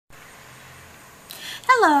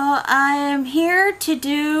Hello, I am here to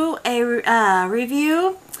do a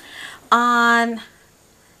review on,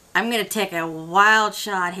 I'm going to take a wild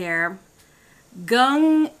shot here,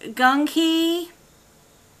 Gunky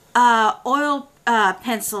oil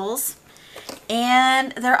pencils,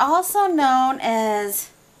 and they're also known as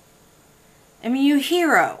MU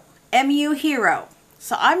Hero.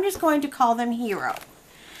 So I'm just going to call them Hero.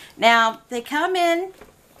 Now, they come in,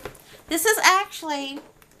 this is actually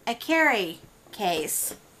a carry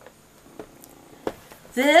case.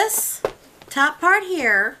 This top part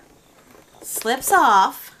here slips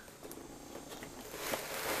off,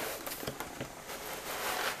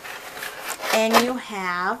 and you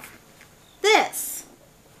have this.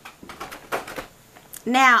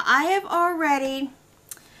 Now I have already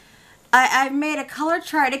I've made a color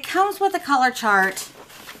chart. It comes with a color chart,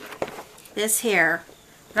 this here,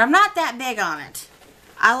 but I'm not that big on it.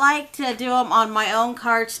 I like to do them on my own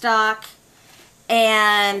cardstock.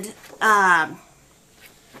 And on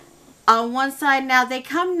one side, now they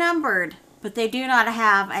come numbered, but they do not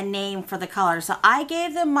have a name for the color. So I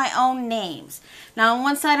gave them my own names. Now on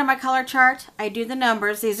one side of my color chart, I do the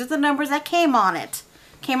numbers. These are the numbers that came on it.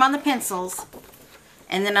 Came on the pencils.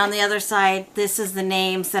 And then on the other side, this is the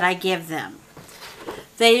names that I give them.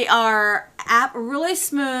 They are really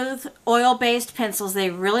smooth, oil-based pencils. They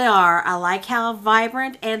really are. I like how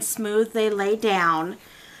vibrant and smooth they lay down.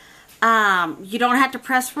 You don't have to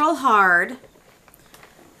press real hard.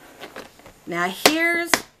 Now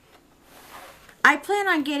I plan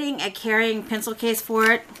on getting a carrying pencil case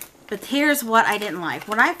for it, but here's what I didn't like.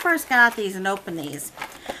 When I first got these and opened these,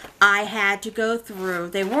 I had to go through,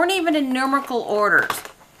 they weren't even in numerical orders.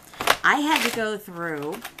 I had to go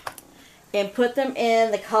through and put them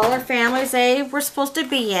in the color families they were supposed to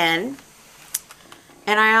be in.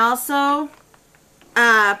 And I also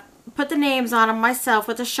put the names on them myself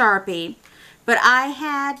with a Sharpie, but I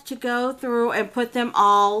had to go through and put them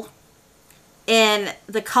all in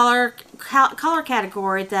the color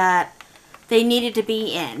category that they needed to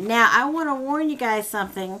be in. Now I want to warn you guys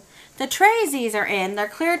something. The trays these are in, they're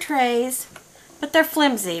clear trays, but they're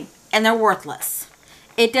flimsy and they're worthless.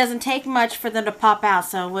 It doesn't take much for them to pop out,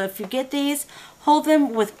 so if you get these, hold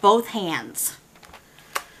them with both hands.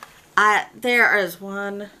 There is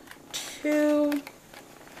 1, 2,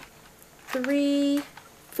 3,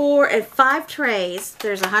 4, and 5 trays.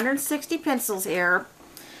 There's 160 pencils here.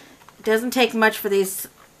 It doesn't take much for these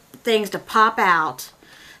things to pop out.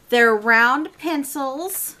 They're round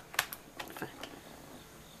pencils.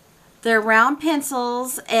 They're round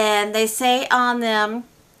pencils, and they say on them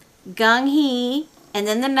Gung Hee and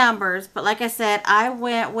then the numbers, but like I said, I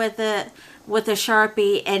went with a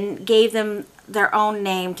Sharpie and gave them their own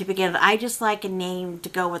name to begin with. I just like a name to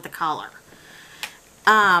go with the color.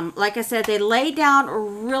 Like I said, they lay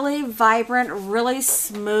down really vibrant, really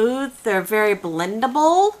smooth. They're very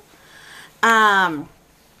blendable. I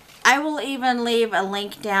will even leave a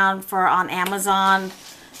link down on Amazon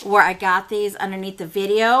where I got these underneath the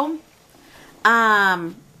video.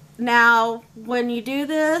 Now, when you do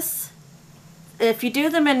this, if you do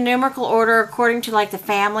them in numerical order according to like the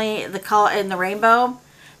family, the color, and the rainbow,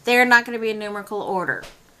 they're not going to be in numerical order.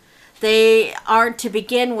 They aren't to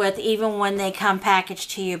begin with, even when they come packaged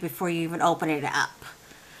to you before you even open it up.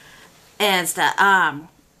 And stuff.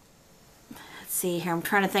 Let's see here. I'm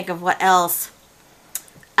trying to think of what else.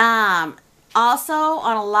 Also,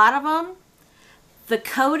 on a lot of them, the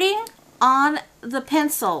coating on the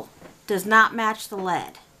pencil does not match the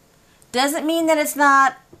lead. Doesn't mean that it's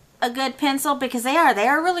not a good pencil, because they are. They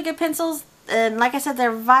are really good pencils. And like I said,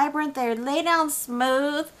 they're vibrant. They lay down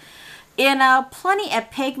smooth. You know, plenty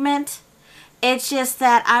of pigment. It's just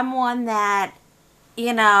that I'm one that,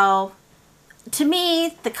 you know, to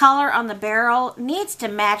me, the color on the barrel needs to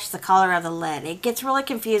match the color of the lead. It gets really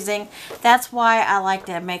confusing. That's why I like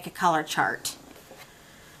to make a color chart.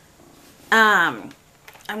 I'm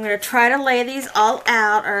going to try to lay these all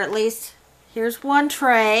out, or at least, here's one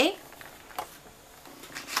tray.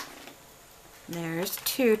 There's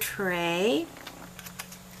 2 tray.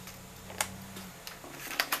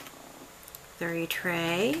 3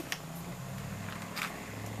 tray.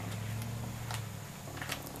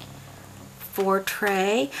 4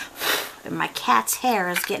 tray. And my cat's hair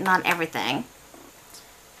is getting on everything.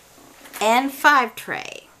 And 5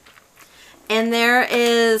 tray. And there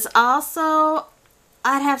is also,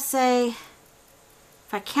 I'd have to say,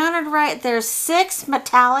 if I counted right, there's 6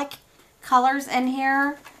 metallic colors in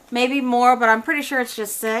here. Maybe more, but I'm pretty sure it's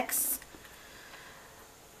just 6.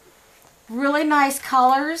 Really nice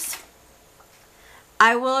colors.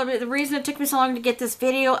 The reason it took me so long to get this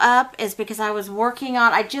video up is because I was working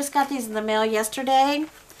on, I just got these in the mail yesterday,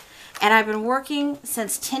 And I've been working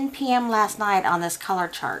since 10 p.m. last night on this color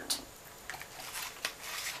chart.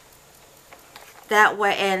 That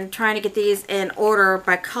way, and trying to get these in order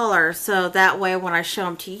by color, so that way when I show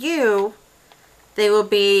them to you, they will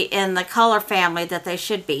be in the color family that they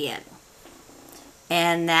should be in.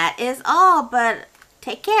 And that is all, but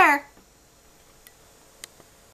take care.